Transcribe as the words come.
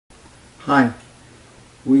Hi,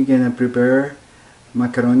 we're gonna prepare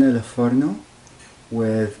macaroni al forno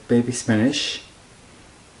with baby spinach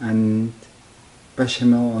and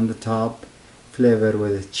bechamel on the top, flavor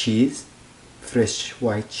with cheese, fresh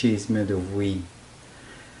white cheese made of whey.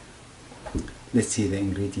 Let's see the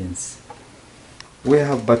ingredients. We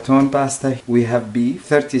have baton pasta, we have beef,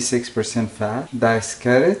 36% fat, diced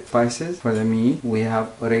carrot, spices for the meat. We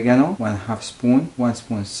have oregano, 1/2 spoon, 1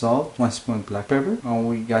 spoon salt, 1 spoon black pepper, and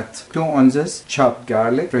we got 2 ounces chopped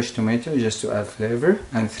garlic, fresh tomato just to add flavor,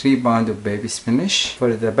 and 3 pounds of baby spinach.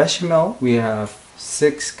 For the bechamel, we have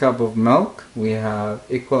 6 cups of milk, we have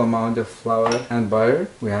equal amount of flour and butter,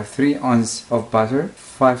 we have 3 ounces of butter,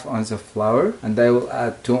 5 ounces of flour, and I will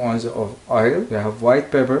add 2 ounces of oil. We have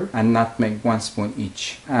white pepper and nutmeg, 1 spoon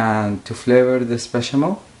each. And to flavor this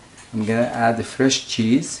bechamel, I'm gonna add the fresh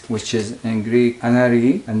cheese, which is in Greek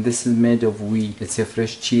Anaree, and this is made of wheat. It's a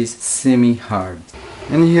fresh cheese, semi-hard.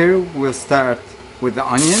 And here we'll start with the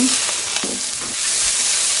onion.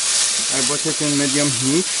 I put it in medium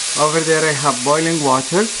heat. Over there I have boiling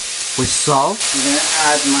water with salt. I'm gonna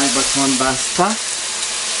add my baton pasta.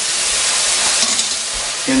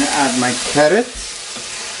 Gonna add my carrot.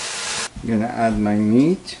 Gonna add my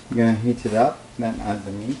meat. Gonna heat it up, then add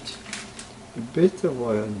the meat. A bit of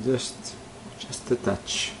oil, just a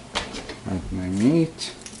touch. Add my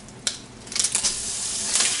meat.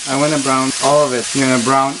 I wanna brown all of it. I'm gonna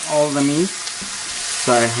brown all the meat,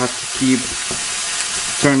 so I have to keep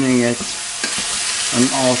turning it on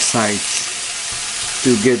all sides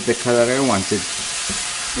to get the color I wanted.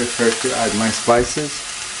 Prefer to add my spices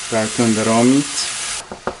right on the raw meat.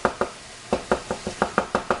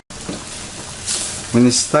 When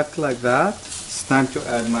it's stuck like that, it's time to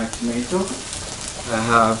add my tomato. I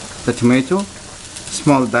have the tomato,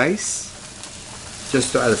 small dice,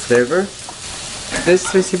 just to add flavor.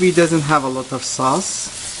 This recipe doesn't have a lot of sauce,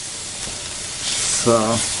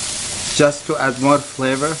 so just to add more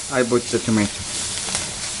flavor, I put the tomato.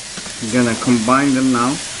 I'm gonna combine them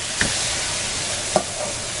now.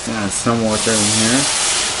 Add some water in here.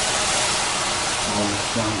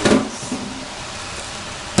 Almost 1 glass.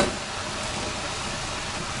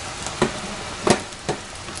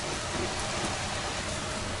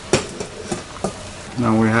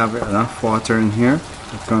 Now we have enough water in here.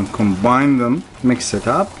 We can combine them, mix it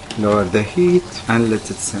up, lower the heat, and let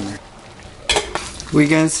it simmer. We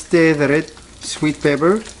can stir the red sweet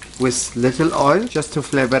pepper with little oil just to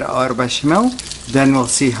flavor our bechamel. Then we'll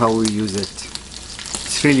see how we use it.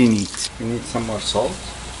 It's really neat. We need some more salt.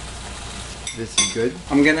 This is good.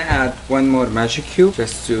 I'm gonna add 1 more magic cube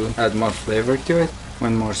just to add more flavor to it.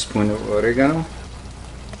 1 more spoon of oregano.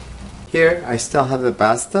 Here I still have the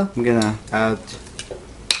pasta.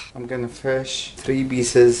 I'm gonna fresh 3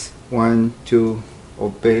 pieces, 1, 2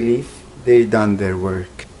 of bay leaf. They done their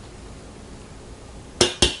work.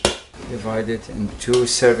 Divide it in 2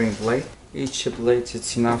 serving plates. Each plate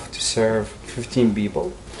is enough to serve 15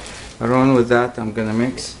 people. Along with that, I'm gonna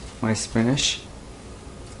mix my spinach.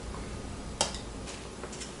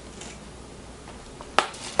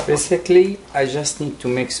 Basically, I just need to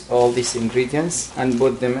mix all these ingredients and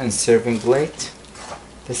put them in serving plate.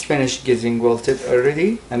 The spinach getting wilted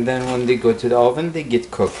already, and then when they go to the oven, they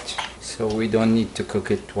get cooked. So we don't need to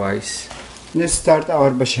cook it twice. Let's start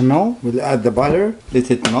our bechamel. We'll add the butter,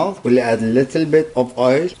 let it melt. We'll add a little bit of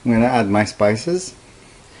oil. I'm gonna add my spices.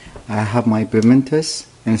 I have my pimentos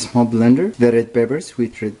in a small blender. The red peppers,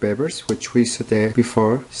 sweet red peppers, which we sauteed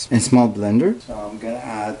before in small blender. So I'm gonna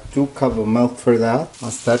add 2 cups of milk for that.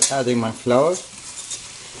 I'll start adding my flour.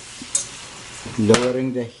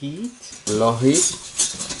 Lowering the heat, low heat.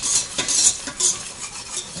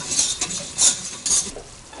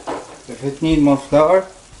 If it needs more flour,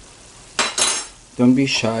 don't be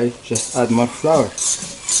shy, just add more flour.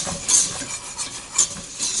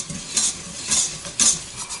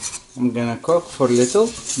 I'm gonna cook for a little,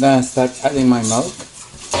 then I start adding my milk.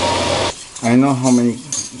 I know how many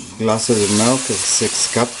glasses of milk is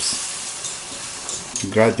 6 cups.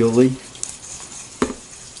 Gradually.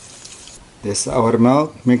 This is our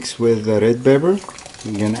milk mixed with the red pepper.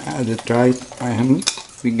 We're gonna add it right.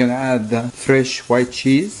 We're gonna add the fresh white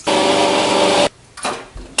cheese.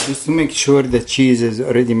 Just to make sure the cheese is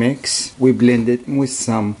already mixed, we blend it with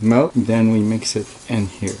some milk, then we mix it in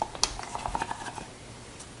here.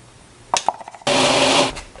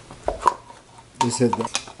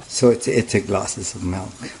 So it's 80 glasses of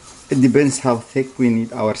milk. It depends how thick we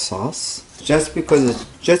need our sauce. Just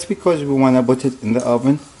because we want to put it in the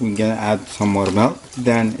oven, we're gonna add some more milk.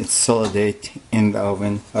 Then it's solidate in the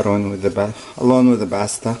oven along with the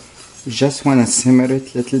pasta. We just want to simmer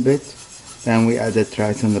it a little bit. Then we add it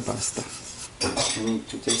right on the pasta. We need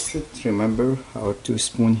to taste it. Remember our 2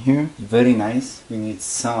 spoons here. Very nice. We need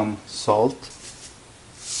some salt.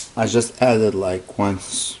 I just added like one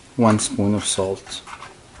spoon of salt.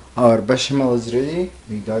 Our bechamel is ready.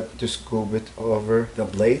 We got to scoop it over the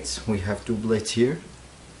plates. We have 2 plates here.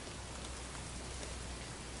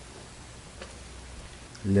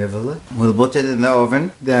 Level it. We'll put it in the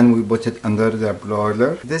oven. Then we put it under the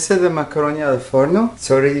broiler. This is the macaroni al forno.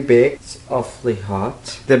 It's already baked. It's awfully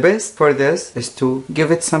hot. The best for this is to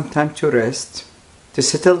give it some time to rest, to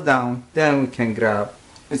settle down. Then we can grab.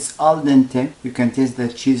 It's al dente. You can taste the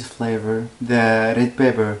cheese flavor, the red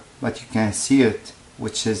pepper, but you can see it,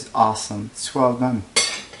 which is awesome. It's well done.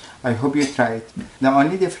 I hope you try it. The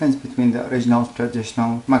only difference between the original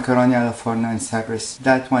traditional macaroni al forno in Cyprus,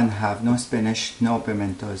 that one have no spinach, no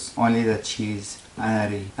pimentos, only the cheese,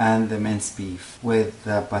 anaree, and the minced beef with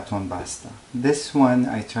the baton pasta. This one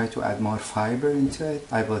I try to add more fiber into it.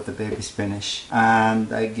 I bought the baby spinach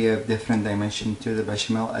and I give different dimension to the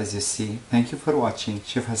bechamel, as you see. Thank you for watching.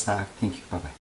 Chef Hassan. Thank you. Bye bye.